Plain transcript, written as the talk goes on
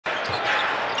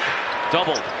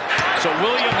Doubled. So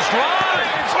Williams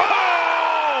drives.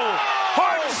 Oh!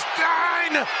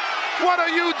 Hartenstein! What are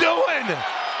you doing?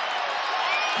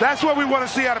 That's what we want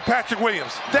to see out of Patrick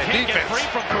Williams. That Can't defense. get free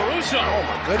from Caruso. Oh,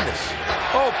 my goodness.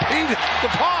 Oh, Pete, the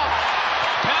paw.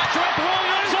 Patrick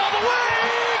Williams all the way.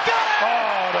 Got it!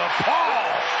 Oh, the paw.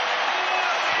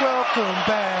 Welcome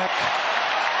back.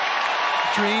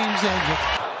 Dreams and...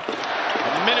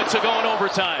 A minute to go in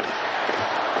overtime.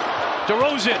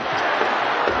 DeRozan.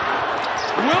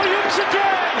 Williams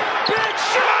again. Big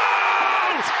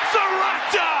shot!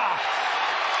 Zarata!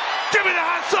 Give me the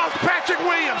hot sauce. Patrick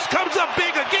Williams comes up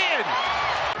big again.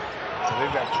 So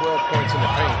they've got 12 points in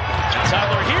the paint.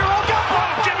 Tyler Hero got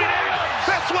one. Give me that.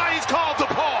 That's why he's called the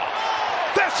Paul.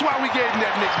 That's why we gave him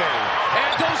that nickname.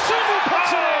 And Dosunmu puts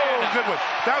it in. Good one.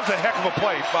 That was a heck of a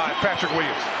play by Patrick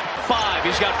Williams. 5.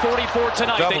 He's got 44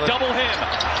 tonight. They double him.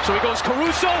 So he goes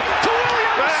Caruso to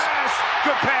Williams. Yes.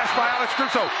 Good pass by Alex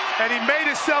Caruso. And he made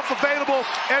himself available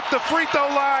at the free throw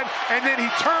line. And then he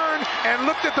turned and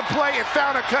looked at the play and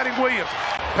found a cutting Williams.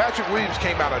 Patrick Williams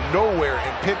came out of nowhere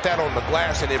and pinned that on the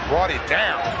glass and it brought it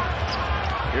down.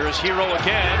 Here's Hero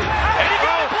again. And he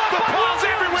got the paws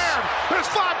everywhere. There's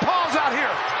 5 paws out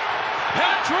here.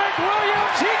 Patrick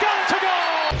Williams, he got it to go.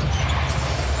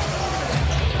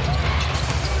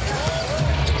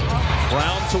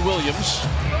 Brown to Williams.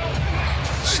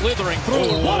 Slithering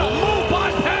through. What a move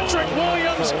by Patrick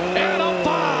Williams. And a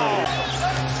foul.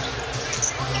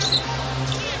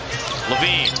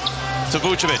 Levine to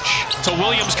Vucevic. To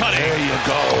Williams cutting. There you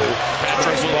go.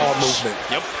 Patrick ball Williams. movement.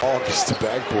 Yep. Ball gets the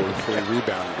backboard before he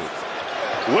rebounded it.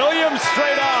 Williams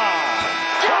straight on.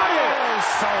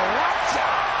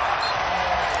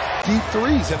 Deep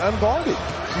threes and unguarded.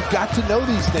 You've got to know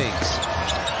these things.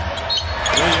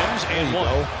 Williams and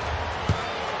one.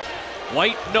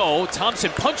 White, no.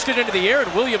 Thompson punched it into the air,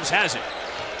 and Williams has it.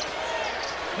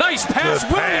 Nice pass,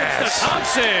 Good Williams pass. to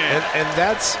Thompson. And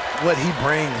that's what he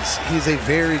brings. He's a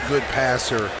very good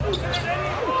passer.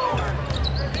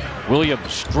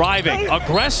 Williams driving,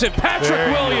 aggressive.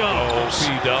 Patrick Williams.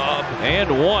 C-Dub.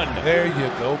 And one. There you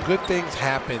go. Good things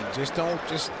happen. Just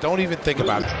don't even think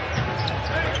about it.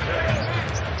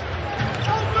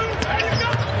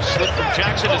 Slip from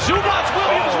Jackson to Zubac.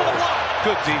 Williams with a block.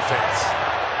 Good defense.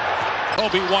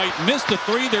 Kobe White missed the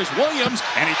 3. There's Williams,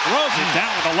 and he throws it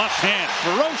down with the left hand.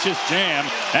 Ferocious jam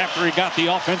after he got the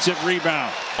offensive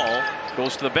rebound. Ball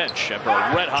goes to the bench after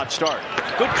a red-hot start.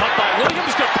 Good cut by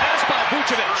Williams. Good pass by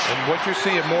Vucevic. And what you're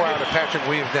seeing more out of Patrick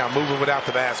Williams now, moving without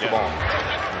the basketball.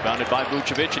 Yeah. Rebounded by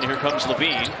Vucevic, and here comes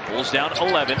Levine. Pulls down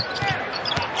 11.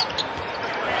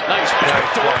 Nice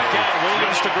back to work at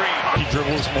Williams to Green. He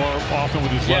dribbles more often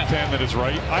with his left hand than his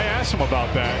right. I asked him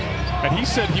about that, and he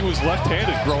said he was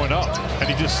left-handed growing up, and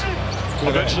he just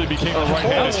eventually became a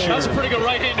right-handed shooter. That's a pretty good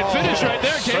right-handed finish right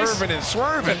there, Case. Serving and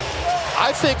swerving.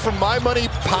 I think for my money,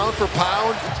 pound for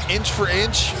pound, inch for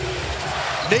inch,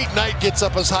 Nate Knight gets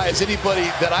up as high as anybody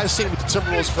that I've seen with the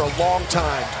Timberwolves for a long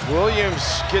time. Williams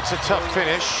gets a tough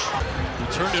finish. He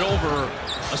turned it over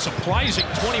a surprising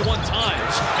 21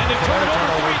 times, and they turned it over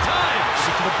 3 times. To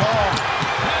the ball.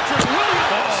 Patrick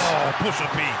Williams. Oh, push a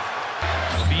beat.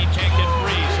 Levine can't get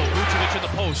free, so Vucevic in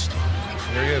the post.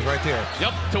 There he is right there.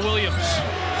 Yep, to Williams.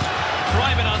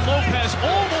 Driving on Lopez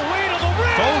all the way to the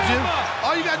rim. Told you.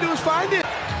 All you got to do is find it.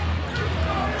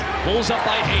 Bulls up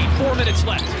by 8, 4 minutes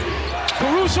left.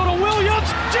 Caruso to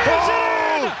Williams.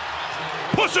 Jason!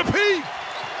 Push a P.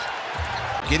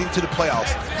 Getting to the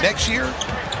playoffs next year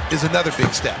is another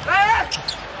big step.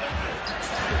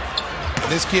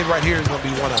 This kid right here is going to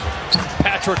be one of them.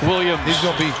 Patrick Williams. He's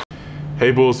going to be.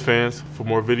 Hey Bulls fans, for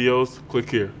more videos, click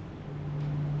here.